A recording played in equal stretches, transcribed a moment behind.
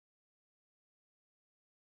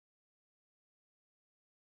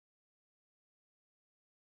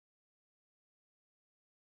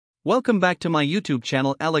Welcome back to my YouTube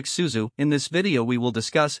channel Alex Suzu. In this video we will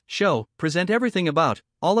discuss, present everything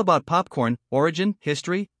all about popcorn, origin,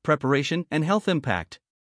 history, preparation and health impact.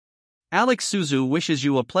 Alex Suzu wishes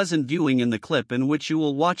you a pleasant viewing in the clip in which you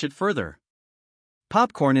will watch it further.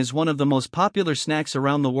 Popcorn is one of the most popular snacks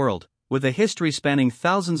around the world, with a history spanning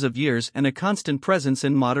thousands of years and a constant presence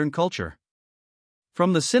in modern culture.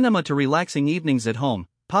 From the cinema to relaxing evenings at home,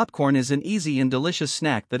 popcorn is an easy and delicious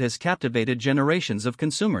snack that has captivated generations of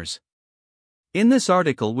consumers. In this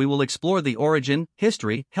article we will explore the origin,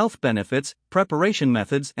 history, health benefits, preparation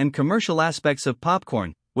methods and commercial aspects of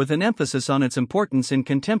popcorn, with an emphasis on its importance in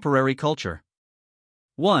contemporary culture.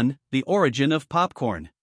 1. The origin of popcorn.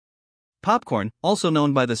 Popcorn, also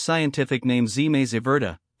known by the scientific name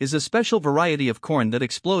S.U.S.C.R.I.B.E, is a special variety of corn that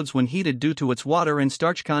explodes when heated due to its water and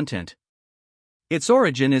starch content. Its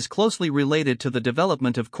origin is closely related to the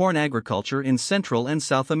development of corn agriculture in Central and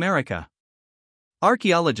South America.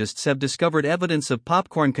 Archaeologists have discovered evidence of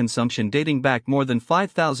popcorn consumption dating back more than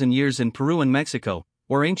 5,000 years in Peru and Mexico,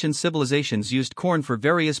 where ancient civilizations used corn for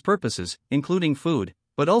various purposes, including food,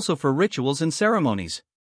 but also for rituals and ceremonies.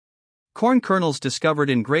 Corn kernels discovered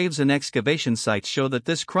in graves and excavation sites show that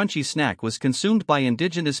this crunchy snack was consumed by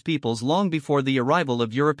indigenous peoples long before the arrival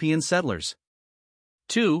of European settlers.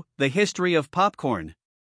 2. The history of popcorn.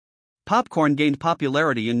 Popcorn gained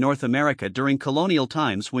popularity in North America during colonial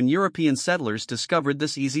times when European settlers discovered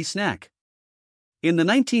this easy snack. In the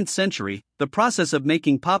 19th century, the process of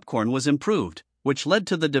making popcorn was improved, which led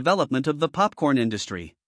to the development of the popcorn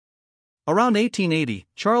industry. Around 1880,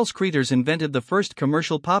 Charles Cretors invented the first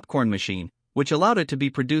commercial popcorn machine, which allowed it to be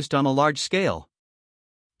produced on a large scale.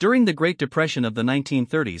 During the Great Depression of the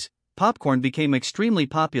 1930s, popcorn became extremely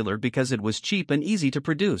popular because it was cheap and easy to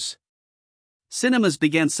produce. Cinemas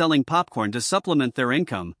began selling popcorn to supplement their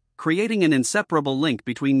income, creating an inseparable link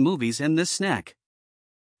between movies and this snack.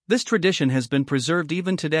 This tradition has been preserved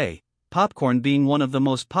even today, popcorn being one of the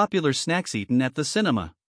most popular snacks eaten at the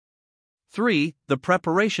cinema. 3. The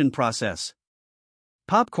preparation process.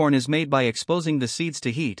 Popcorn is made by exposing the seeds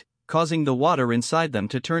to heat, causing the water inside them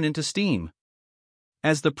to turn into steam.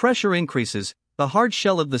 As the pressure increases, the hard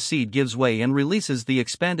shell of the seed gives way and releases the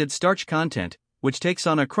expanded starch content, which takes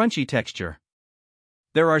on a crunchy texture.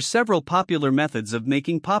 There are several popular methods of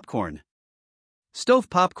making popcorn. Stove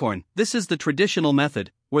popcorn. This is the traditional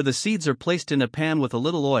method, where the seeds are placed in a pan with a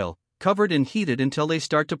little oil, covered and heated until they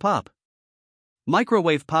start to pop.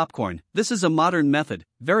 Microwave popcorn. This is a modern method,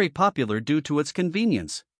 very popular due to its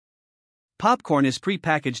convenience. Popcorn is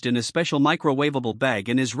pre-packaged in a special microwavable bag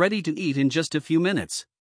and is ready to eat in just a few minutes.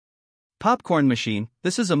 Popcorn machine.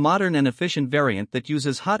 This is a modern and efficient variant that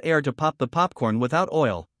uses hot air to pop the popcorn without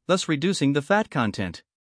oil, thus reducing the fat content.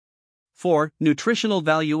 4. Nutritional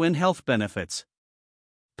value and health benefits.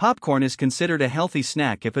 Popcorn is considered a healthy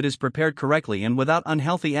snack if it is prepared correctly and without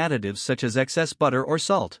unhealthy additives such as excess butter or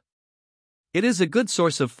salt. It is a good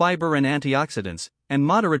source of fiber and antioxidants, and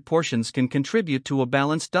moderate portions can contribute to a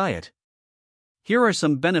balanced diet. Here are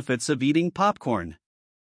some benefits of eating popcorn.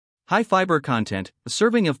 High fiber content. A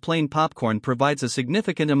serving of plain popcorn provides a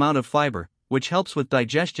significant amount of fiber, which helps with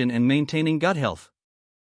digestion and maintaining gut health.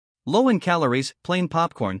 Low in calories. Plain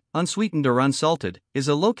popcorn, unsweetened or unsalted, is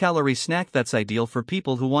a low-calorie snack that's ideal for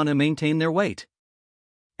people who want to maintain their weight.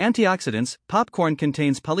 Antioxidants. Popcorn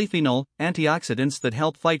contains polyphenol, antioxidants that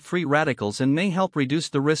help fight free radicals and may help reduce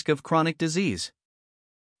the risk of chronic disease.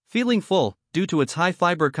 Feeling full. Due to its high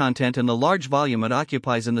fiber content and the large volume it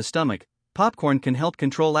occupies in the stomach, popcorn can help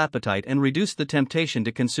control appetite and reduce the temptation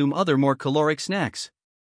to consume other more caloric snacks.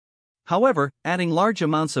 However, adding large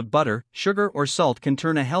amounts of butter, sugar or salt can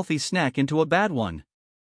turn a healthy snack into a bad one.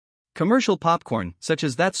 Commercial popcorn, such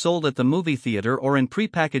as that sold at the movie theater or in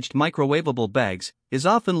pre-packaged microwavable bags, is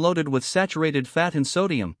often loaded with saturated fat and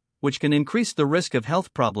sodium, which can increase the risk of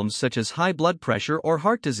health problems such as high blood pressure or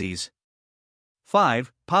heart disease.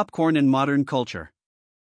 5. Popcorn in modern culture.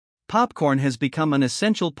 Popcorn has become an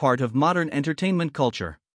essential part of modern entertainment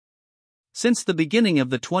culture. Since the beginning of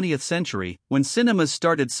the 20th century, when cinemas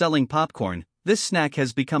started selling popcorn, this snack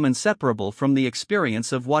has become inseparable from the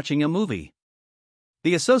experience of watching a movie.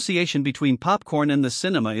 The association between popcorn and the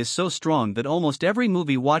cinema is so strong that almost every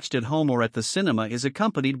movie watched at home or at the cinema is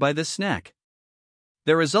accompanied by this snack.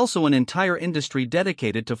 There is also an entire industry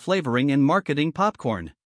dedicated to flavoring and marketing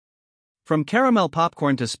popcorn. From caramel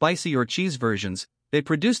popcorn to spicy or cheese versions,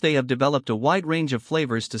 they have developed a wide range of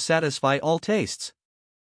flavors to satisfy all tastes.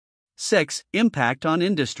 6. Impact on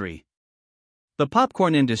industry. The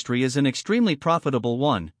popcorn industry is an extremely profitable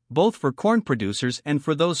one, both for corn producers and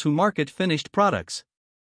for those who market finished products.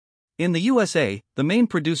 In the USA, the main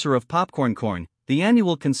producer of popcorn corn, the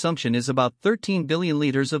annual consumption is about 13 billion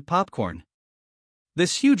liters of popcorn.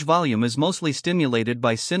 This huge volume is mostly stimulated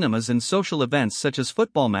by cinemas and social events such as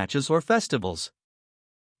football matches or festivals.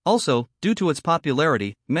 Also, due to its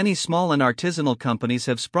popularity, many small and artisanal companies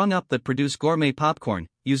have sprung up that produce gourmet popcorn,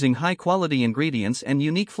 using high-quality ingredients and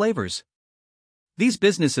unique flavors. These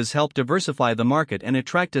businesses help diversify the market and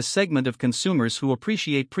attract a segment of consumers who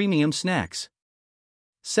appreciate premium snacks.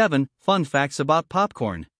 7. Fun facts about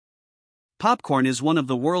popcorn. Popcorn is one of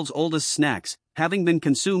the world's oldest snacks, having been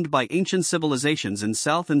consumed by ancient civilizations in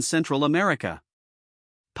South and Central America.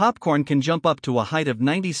 Popcorn can jump up to a height of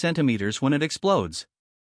 90 centimeters when it explodes.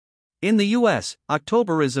 In the U.S.,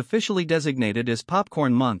 October is officially designated as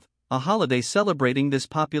Popcorn Month, a holiday celebrating this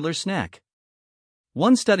popular snack.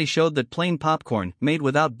 One study showed that plain popcorn, made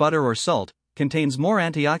without butter or salt, contains more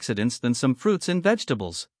antioxidants than some fruits and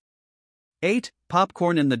vegetables. 8.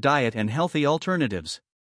 Popcorn in the diet and healthy alternatives.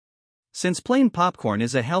 Since plain popcorn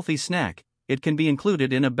is a healthy snack, it can be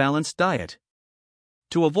included in a balanced diet.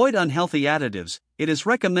 To avoid unhealthy additives, it is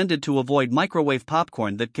recommended to avoid microwave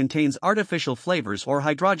popcorn that contains artificial flavors or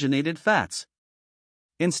hydrogenated fats.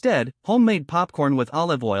 Instead, homemade popcorn with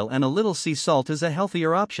olive oil and a little sea salt is a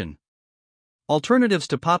healthier option. Alternatives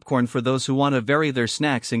to popcorn for those who want to vary their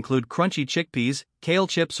snacks include crunchy chickpeas, kale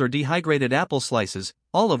chips, or dehydrated apple slices,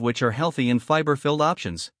 all of which are healthy and fiber-filled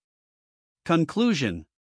options. Conclusion: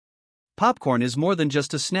 popcorn is more than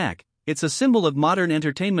just a snack, it's a symbol of modern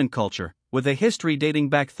entertainment culture, with a history dating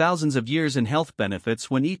back thousands of years and health benefits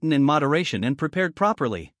when eaten in moderation and prepared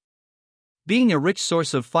properly. Being a rich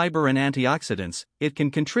source of fiber and antioxidants, it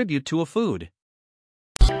can contribute to a food.